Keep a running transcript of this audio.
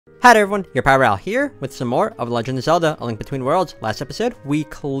Hi there everyone, your Power Al here with some more of Legend of Zelda: A Link Between Worlds. Last episode, we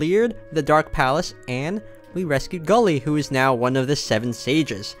cleared the Dark Palace and we rescued Gully, who is now one of the 7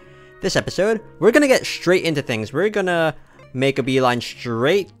 sages. This episode, we're gonna get straight into things. We're gonna make a beeline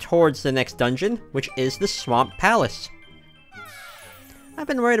straight towards the next dungeon, which is the Swamp Palace. I've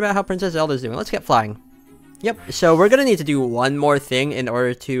been worried about how Princess Zelda's doing. Let's get flying. Yep, so we're gonna need to do one more thing in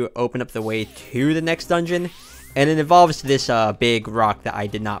order to open up the way to the next dungeon. And it involves this big rock that I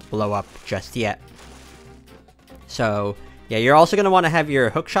did not blow up just yet. So, yeah, you're also going to want to have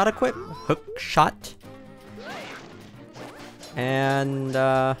your hookshot equipped. Hookshot. And,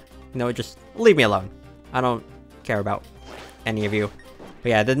 just leave me alone. I don't care about any of you. But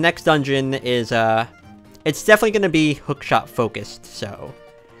yeah, the next dungeon is, it's definitely going to be hookshot focused. So,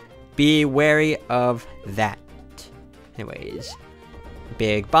 be wary of that. Anyways,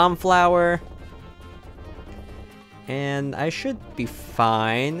 big bomb flower. And I should be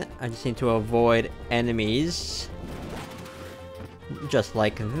fine. I just need to avoid enemies. Just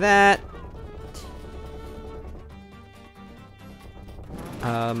like that.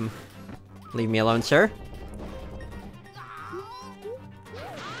 Leave me alone, sir.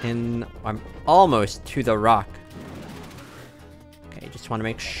 And I'm almost to the rock. Okay, just want to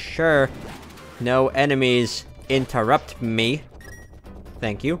make sure no enemies interrupt me.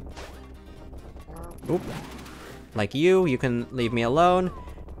 Thank you. Oop. Like you can leave me alone.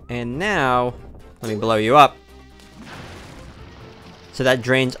 And now, let me blow you up. So that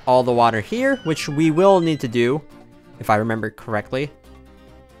drains all the water here, which we will need to do, if I remember correctly.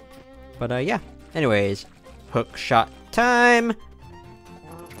 But, yeah. Anyways, hook shot time.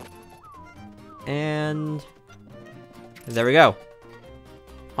 And there we go.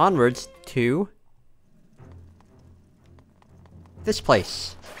 Onwards to this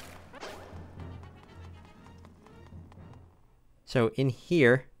place. So in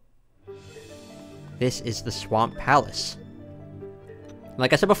here, this is the Swamp Palace.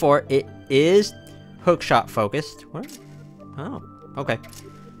 Like I said before, it is hookshot focused. What? Oh, okay.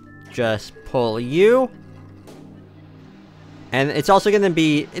 Just pull you. And it's also going to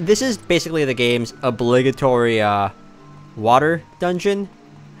be, this is basically the game's obligatory water dungeon.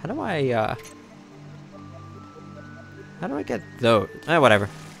 How do I get those? Whatever.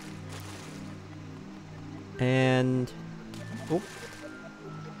 And oop.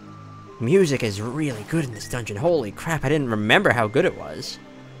 Music is really good in this dungeon. Holy crap, I didn't remember how good it was.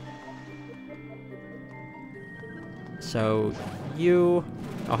 So, you...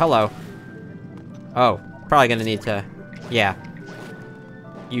 Oh, hello. Oh, probably gonna need to... Yeah.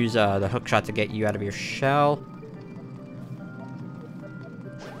 Use the hookshot to get you out of your shell.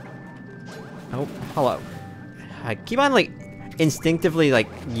 Oh, hello. I keep on, like, instinctively, like,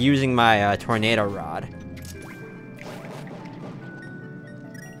 using my tornado rod.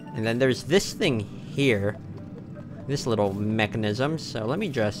 And then there's this thing here. This little mechanism. So let me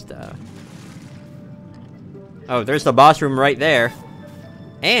just, Oh, there's the boss room right there.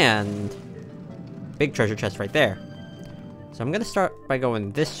 And big treasure chest right there. So I'm gonna start by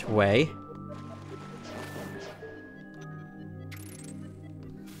going this way.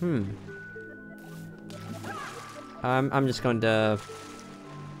 I'm just going to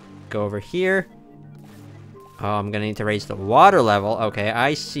go over here. Oh, I'm gonna need to raise the water level. Okay,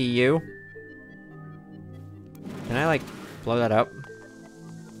 I see you. Can I, like, blow that up?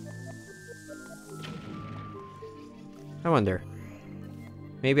 I wonder.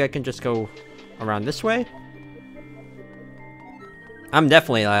 Maybe I can just go around this way? I'm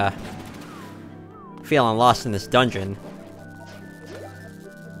definitely, feeling lost in this dungeon.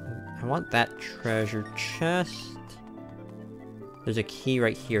 I want that treasure chest. There's a key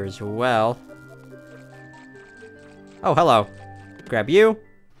right here as well. Oh, hello. Grab you.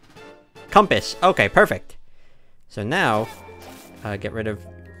 Compass. Okay, perfect. So now, get rid of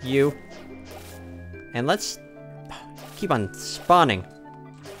you. And let's keep on spawning.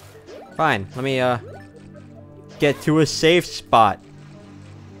 Fine, let me, get to a safe spot.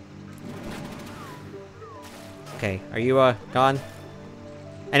 Okay, are you, gone?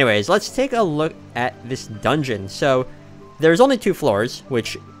 Anyways, let's take a look at this dungeon. So, there's only 2 floors,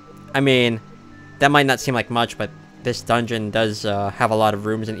 which, I mean, that might not seem like much, but this dungeon does have a lot of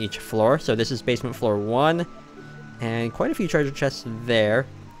rooms in each floor. So this is basement floor 1. And quite a few treasure chests there.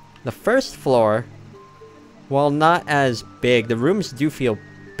 The first floor, while not as big, the rooms do feel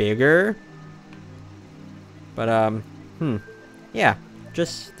bigger. But, yeah.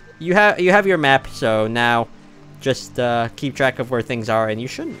 Just, you have your map, so now just keep track of where things are, and you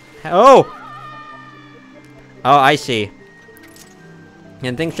shouldn't... Oh! Oh, I see.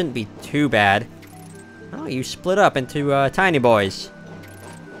 And things shouldn't be too bad. Oh, you split up into tiny boys.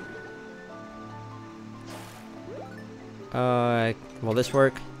 Will this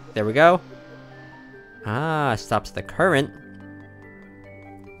work? There we go. Ah, stops the current.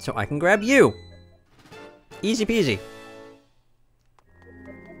 So I can grab you. Easy peasy.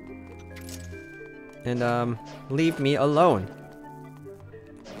 And, leave me alone.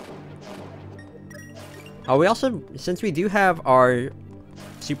 Oh, we also, since we do have our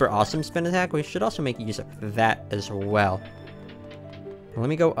super awesome spin attack, we should also make use of that as well. Let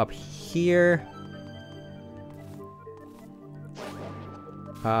me go up here.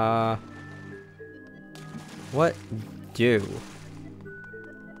 What do?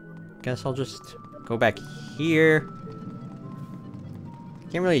 Guess I'll just go back here.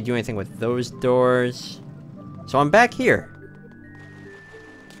 Can't really do anything with those doors. So I'm back here.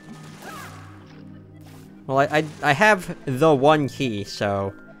 Well, I have the one key,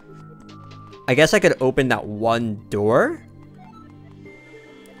 so I guess I could open that one door?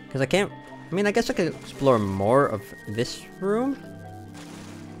 Because I can't... I mean, I guess I could explore more of this room?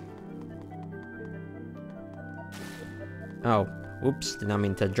 Oh, oops, did not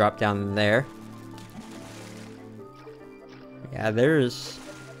mean to drop down there. Yeah, there's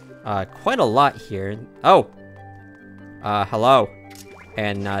quite a lot here. Oh! Hello.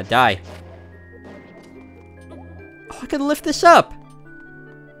 And, die. Oh, I can lift this up!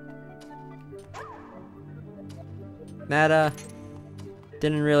 That,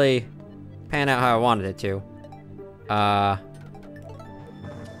 didn't really pan out how I wanted it to.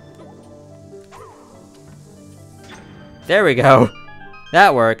 There we go!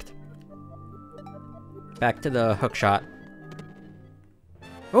 That worked. Back to the hook shot.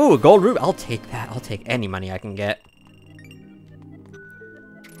 Ooh, gold ruby! I'll take that. I'll take any money I can get.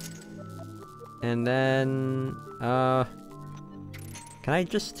 And then, can I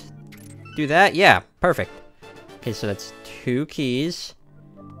just do that? Yeah, perfect. Okay, so that's 2 keys.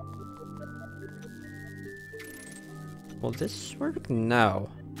 Will this work? No.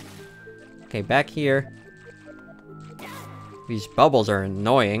 Okay, back here. These bubbles are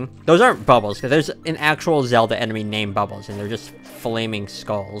annoying. Those aren't bubbles, because there's an actual Zelda enemy named Bubbles, and they're just flaming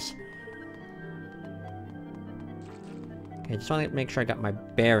skulls. Okay, just want to make sure I got my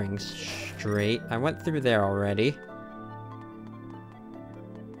bearings straight. I went through there already.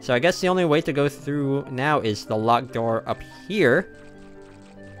 So I guess the only way to go through now is the locked door up here.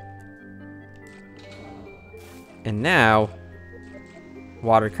 And now...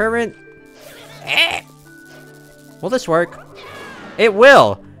 water current. Will this work? It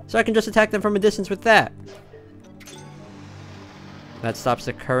will! So I can just attack them from a distance with that. That stops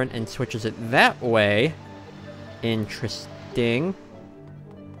the current and switches it that way. Interesting.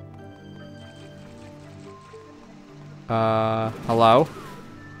 Hello?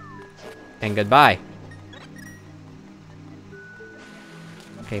 And goodbye.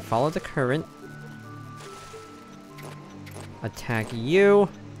 Okay, follow the current. Attack you.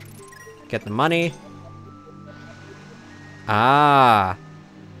 Get the money. Ah.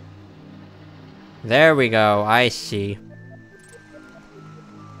 There we go, I see.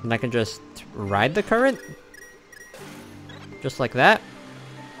 And I can just ride the current? Just like that?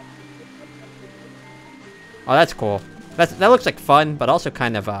 Oh, that's cool. That looks like fun, but also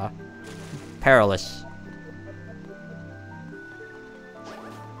kind of, perilous.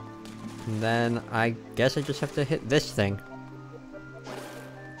 And then, I guess I just have to hit this thing.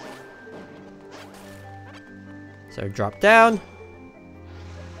 So, drop down.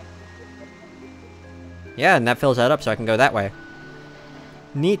 Yeah, and that fills that up so I can go that way.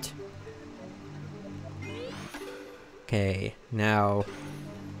 Neat. Okay, now...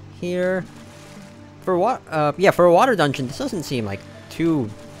 here... for for a water dungeon, this doesn't seem like too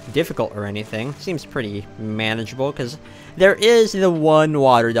difficult or anything. Seems pretty manageable, because there is the one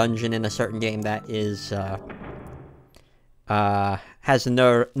water dungeon in a certain game that is, has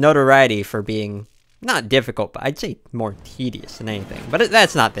notoriety for being not difficult, but I'd say more tedious than anything. But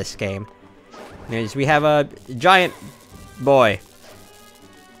that's not this game. Anyways, we have a giant boy.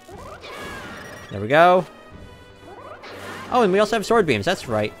 There we go. Oh, and we also have sword beams, that's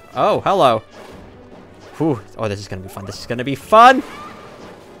right. Oh, hello. Whew. Oh, this is gonna be fun. This is gonna be fun!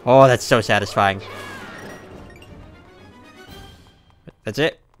 Oh, that's so satisfying. That's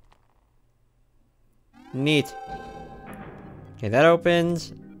it. Neat. Okay, that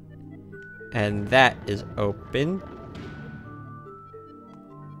opens. And that is open.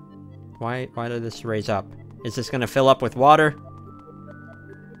 Why did this raise up? Is this gonna fill up with water?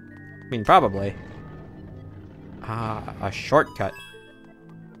 I mean, probably. Ah, a shortcut.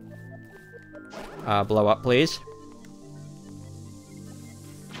 Blow up, please.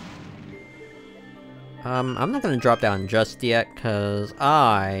 I'm not gonna drop down just yet, because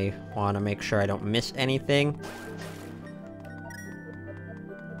I want to make sure I don't miss anything.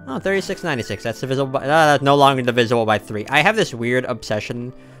 Oh, 3696. That's divisible by... no longer divisible by 3. I have this weird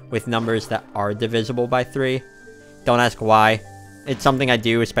obsession with numbers that are divisible by 3. Don't ask why. It's something I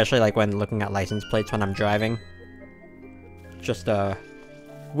do, especially like when looking at license plates when I'm driving. Just a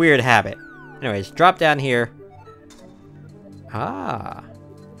weird habit. Anyways, drop down here. Ah.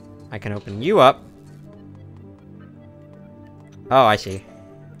 I can open you up. Oh, I see.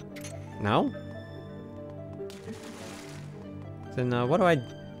 No? Then, what do I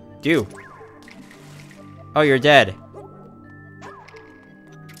do? Oh, you're dead.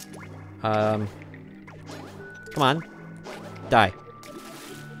 Come on. Die.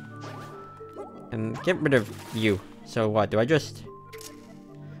 And get rid of you. So what, do I just...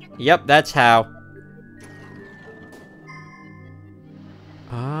 Yep, that's how.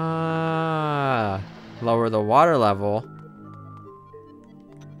 Ah. Lower the water level.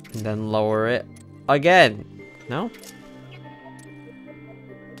 And then lower it again. No?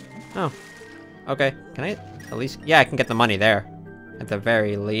 Oh. Okay. Can I at least... Yeah, I can get the money there. At the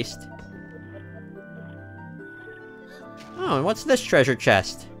very least. Oh, and what's this treasure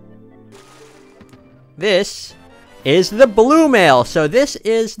chest? This is the blue mail. So this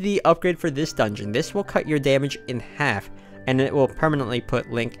is the upgrade for this dungeon. This will cut your damage in half. And it will permanently put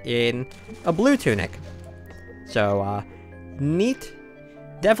Link in a blue tunic. So, neat.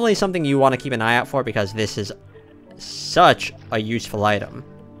 Definitely something you want to keep an eye out for because this is such a useful item.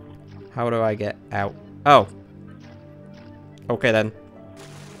 How do I get out? Oh. Okay, then.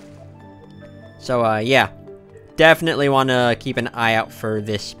 So, yeah. Definitely want to keep an eye out for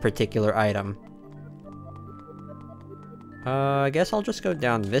this particular item. I guess I'll just go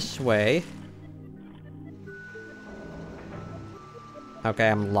down this way. Okay,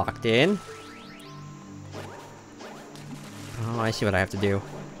 I'm locked in. Oh, I see what I have to do.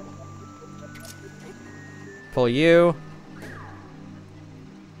 Pull you.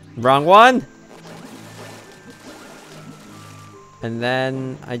 Wrong one! And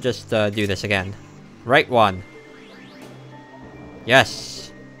then I just do this again. Right one.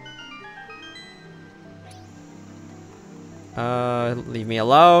 Yes! Leave me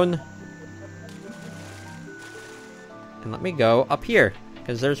alone. And let me go up here.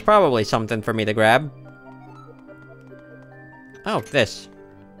 Because there's probably something for me to grab. Oh, this.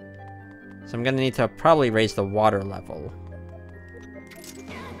 So I'm gonna need to probably raise the water level.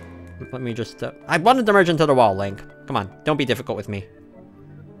 Let me just, I wanted to merge into the wall, Link. Come on, don't be difficult with me.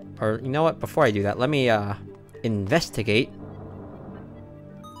 Or, you know what? Before I do that, let me, investigate.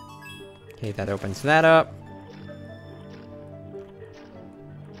 Okay, that opens that up.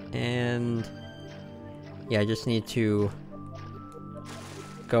 And... yeah, I just need to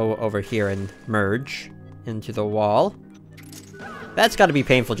go over here and merge into the wall. That's gotta be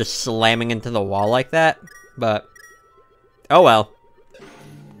painful, just slamming into the wall like that. But, oh well.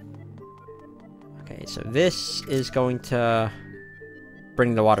 Okay, so this is going to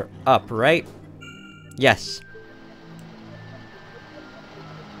bring the water up, right? Yes.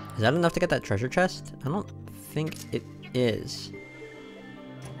 Is that enough to get that treasure chest? I don't think it is.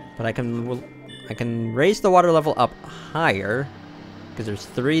 But I can raise the water level up higher. Because there's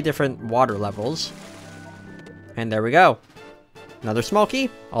 3 different water levels. And there we go. Another small key.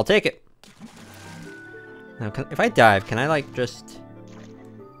 I'll take it. Now, if I dive, can I, like, just...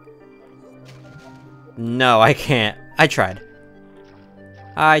 No, I can't. I tried.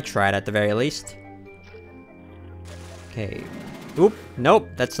 I tried at the very least. Okay. Oop. Nope.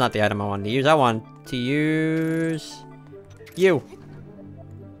 That's not the item I wanted to use. I want to use... you.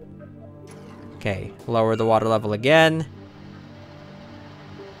 Okay. Lower the water level again.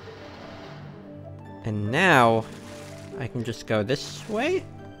 And now... I can just go this way?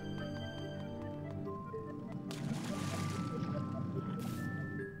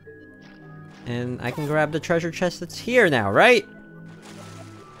 And I can grab the treasure chest that's here now, right?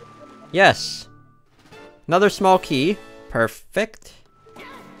 Yes. Another small key. Perfect.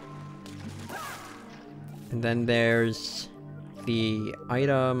 And then there's the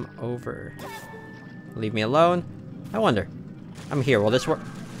item over. Leave me alone. I wonder. I'm here. Will this work?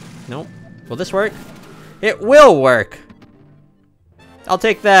 Nope. Will this work? It will work! I'll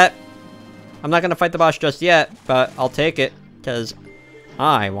take that. I'm not gonna fight the boss just yet, but I'll take it. Because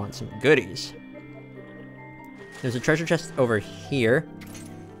I want some goodies. There's a treasure chest over here.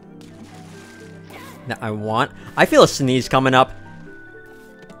 That I want. I feel a sneeze coming up.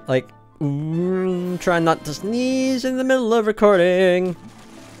 Like, trying not to sneeze in the middle of recording.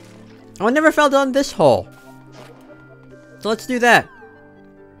 Oh, I never fell down this hole. So let's do that.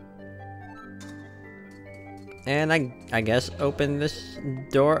 And I guess open this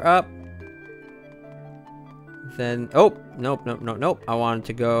door up. Then, oh, nope, nope, nope, nope. I wanted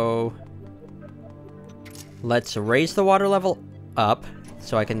to go... Let's raise the water level up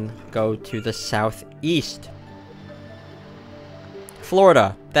so I can go to the southeast.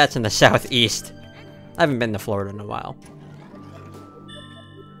 Florida. That's in the southeast. I haven't been to Florida in a while.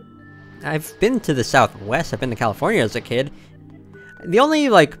 I've been to the southwest. I've been to California as a kid. The only,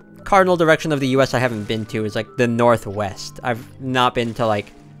 like, cardinal direction of the US I haven't been to is, like, the northwest. I've not been to,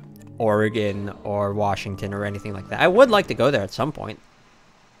 like, Oregon or Washington or anything like that. I would like to go there at some point.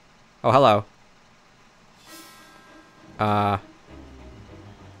 Oh, hello.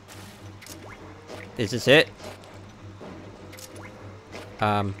 Is this it?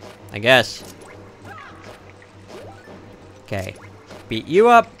 I guess. Okay. Beat you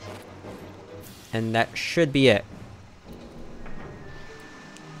up. And that should be it.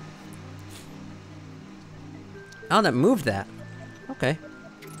 Oh, that moved that. Okay.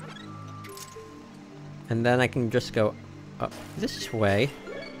 And then I can just go up this way.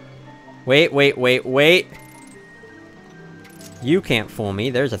 Wait, wait, wait, wait. You can't fool me.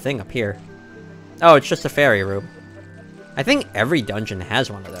 There's a thing up here. Oh, it's just a fairy room. I think every dungeon has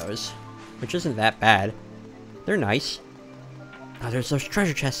one of those, which isn't that bad. They're nice. Oh, there's those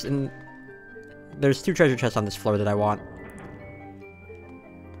treasure chests, and there's 2 treasure chests on this floor that I want.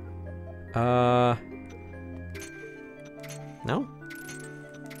 No?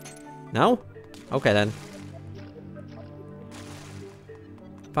 No? Okay, then.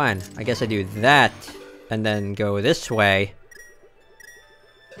 Fine. I guess I do that, and then go this way.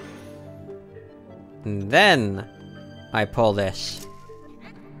 And then I pull this.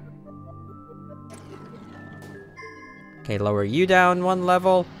 Okay, lower you down 1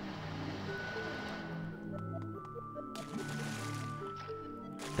 level.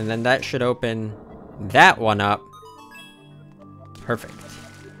 And then that should open that one up. Perfect.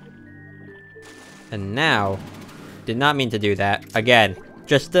 And now, did not mean to do that. Again,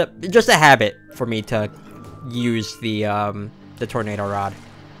 just a habit for me to use the tornado rod.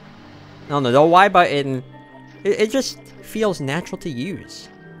 I don't know, the Y button, it just feels natural to use.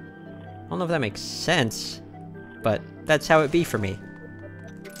 I don't know if that makes sense, but that's how it be for me.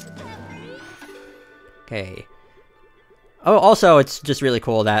 Okay. Oh, also, it's just really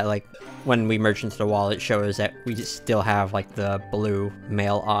cool that, like, when we merge into the wall, it shows that we just still have, like, the blue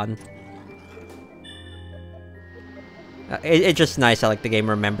mail on. It's just nice how, like, the game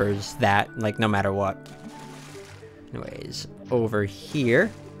remembers that, like, no matter what. Anyways, over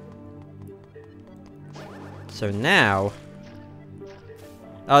here. So now...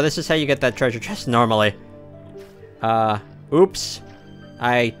 Oh, this is how you get that treasure chest normally. Oops.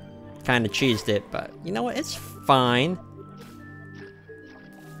 I kind of cheesed it, but you know what? It's fine.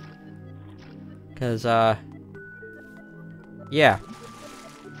 Because, yeah.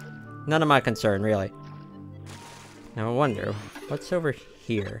 None of my concern, really. Now I wonder, what's over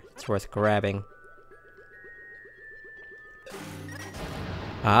here? It's worth grabbing.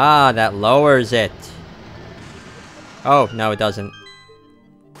 Ah, that lowers it. Oh, no, it doesn't.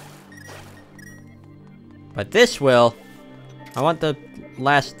 But this will. I want the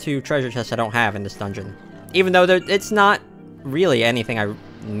last 2 treasure chests I don't have in this dungeon. Even though it's not really anything I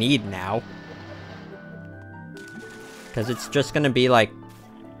need now. Because it's just gonna be like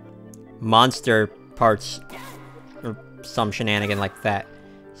monster parts or some shenanigan like that.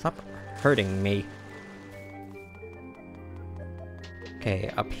 Stop hurting me.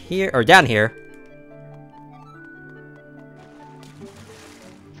 Okay, up here, or down here.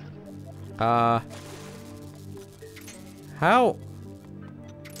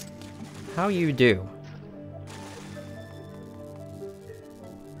 How you do?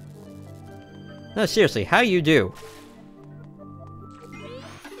 No, seriously, how you do?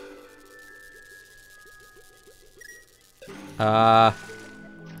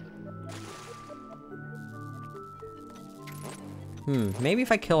 Maybe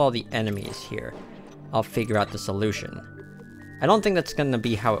if I kill all the enemies here, I'll figure out the solution. I don't think that's gonna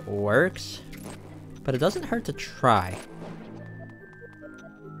be how it works, but it doesn't hurt to try.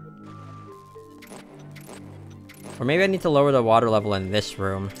 Or maybe I need to lower the water level in this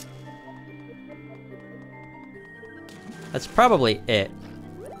room. That's probably it.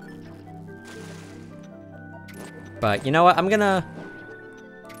 But you know what? I'm gonna...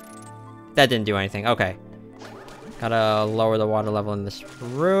 That didn't do anything. Okay. Gotta lower the water level in this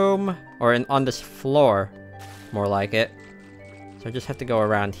room. Or on this floor. More like it. So I just have to go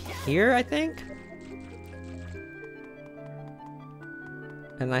around here, I think?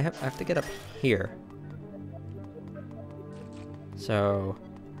 And I have to get up here. So...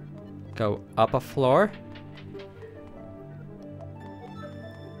 Go up a floor.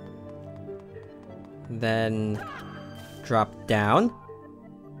 Then drop down.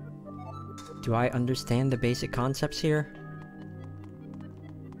 Do I understand the basic concepts here?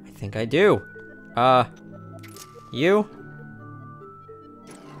 I think I do. You.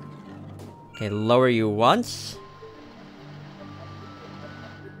 Okay, lower you once.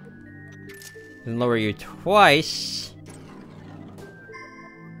 Then lower you twice.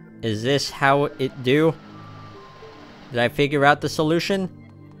 Is this how it do? Did I figure out the solution?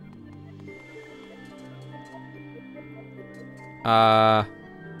 Let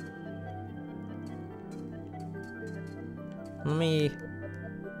me...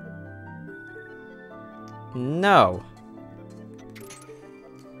 No.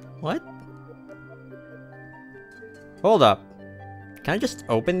 What? Hold up. Can I just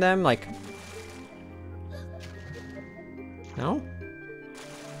open them, like... No?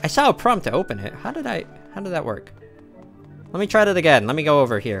 I saw a prompt to open it. How did that work? Let me try that again. Let me go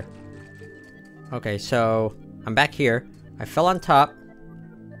over here. Okay, so... I'm back here. I fell on top.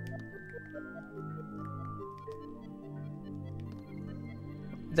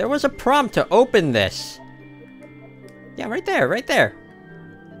 There was a prompt to open this. Yeah, right there, right there.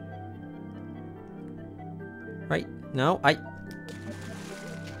 Right? No,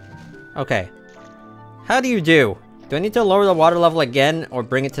 Okay. How do you do? Do I need to lower the water level again or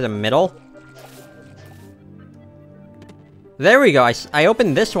bring it to the middle? There we go. I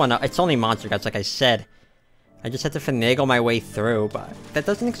opened this one up. It's only monster guts, like I said. I just had to finagle my way through, but that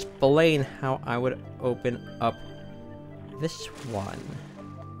doesn't explain how I would open up this one.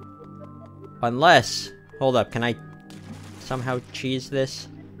 Unless... Hold up, can I somehow cheese this?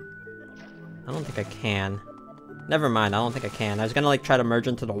 I don't think I can. Never mind, I don't think I can. I was gonna, like, try to merge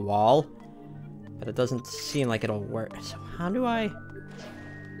into the wall, but it doesn't seem like it'll work. So how do I...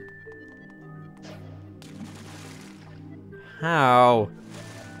 How?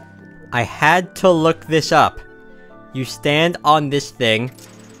 I had to look this up. You stand on this thing,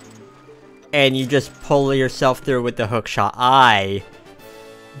 and you just pull yourself through with the hook shot. I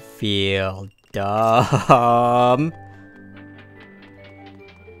feel dumb.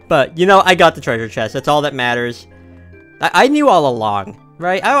 But, you know, I got the treasure chest. That's all that matters. I knew all along,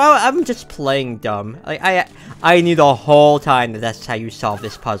 right? I'm just playing dumb. Like, I knew the whole time that that's how you solve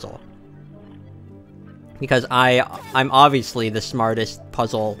this puzzle. Because I'm obviously the smartest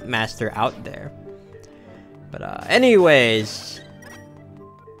puzzle master out there. But, anyways,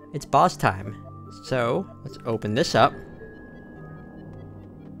 it's boss time. So, let's open this up.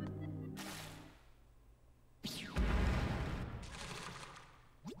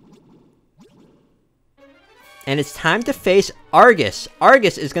 And it's time to face Argus.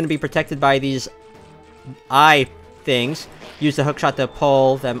 Argus is going to be protected by these eye things. Use the hookshot to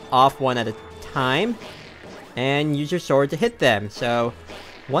pull them off one at a time. And use your sword to hit them. So,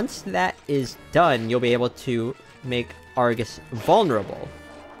 once that is done, you'll be able to make Argus vulnerable.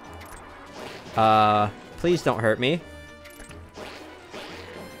 Please don't hurt me.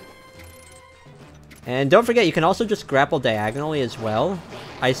 And don't forget, you can also just grapple diagonally as well.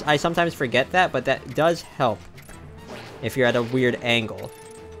 I sometimes forget that, but that does help if you're at a weird angle.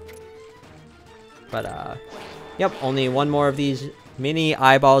 But, yep, only one more of these mini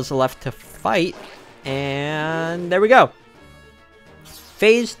eyeballs left to fight. And there we go.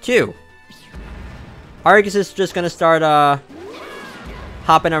 Phase 2. Argus is just gonna start,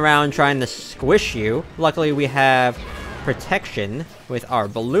 hopping around trying to squish you. Luckily, we have protection with our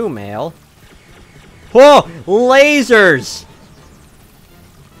blue mail. Whoa! Lasers!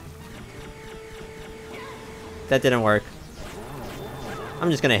 That didn't work.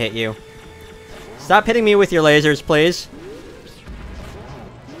 I'm just gonna hit you. Stop hitting me with your lasers, please.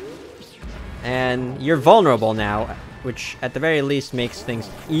 And you're vulnerable now, which at the very least makes things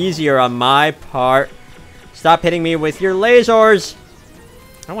easier on my part. Stop hitting me with your lasers!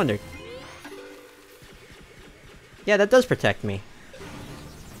 I wonder. Yeah, that does protect me.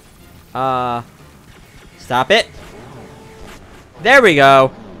 Stop it. There we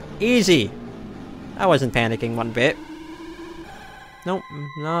go. Easy. I wasn't panicking one bit. Nope,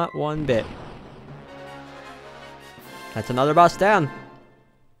 not one bit. That's another boss down.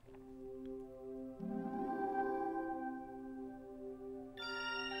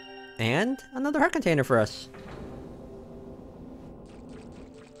 And another heart container for us.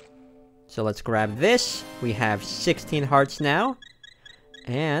 So let's grab this. We have 16 hearts now.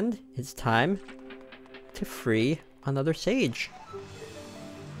 And it's time to free another sage.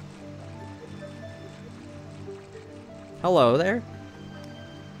 Hello there.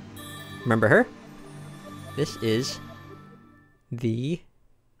 Remember her? This is the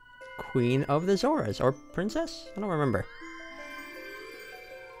Queen of the Zoras, or Princess? I don't remember.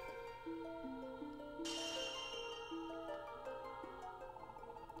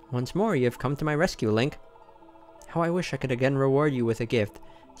 Once more, you have come to my rescue, Link. How I wish I could again reward you with a gift,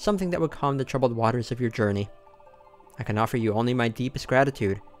 something that would calm the troubled waters of your journey. I can offer you only my deepest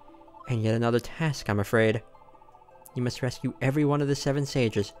gratitude, and yet another task, I'm afraid. You must rescue every one of the 7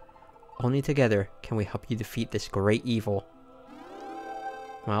 sages. Only together can we help you defeat this great evil.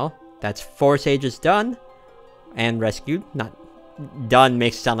 Well, that's 4 sages done, and rescued. Not done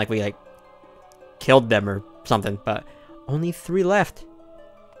makes it sound like we, like, killed them or something, but only 3 left.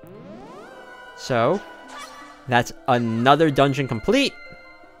 So, that's another dungeon complete.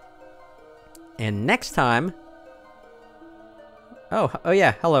 And next time... Oh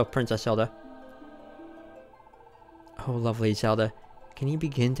yeah, hello, Princess Zelda. Oh, lovely Zelda. Can you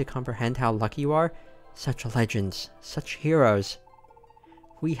begin to comprehend how lucky you are? Such legends, such heroes.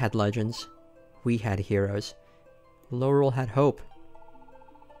 We had legends. We had heroes. Laurel had hope.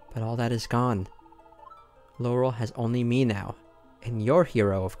 But all that is gone. Laurel has only me now. And your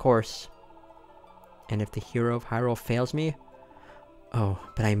hero, of course. And if the hero of Hyrule fails me... Oh,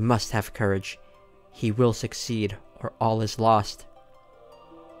 but I must have courage. He will succeed, or all is lost.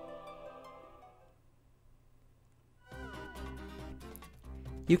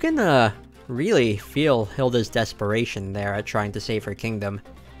 You can, really feel Hilda's desperation there at trying to save her kingdom.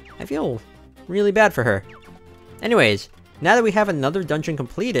 I feel really bad for her. Anyways, now that we have another dungeon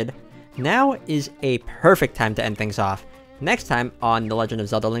completed, now is a perfect time to end things off. Next time on The Legend of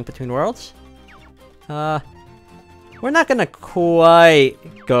Zelda: Link Between Worlds, we're not gonna quite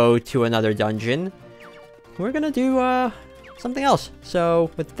go to another dungeon. We're gonna do, something else.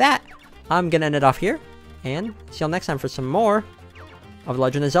 So, with that, I'm gonna end it off here, and see y'all next time for some more of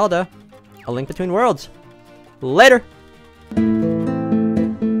Legend of Zelda: A Link Between Worlds. Later!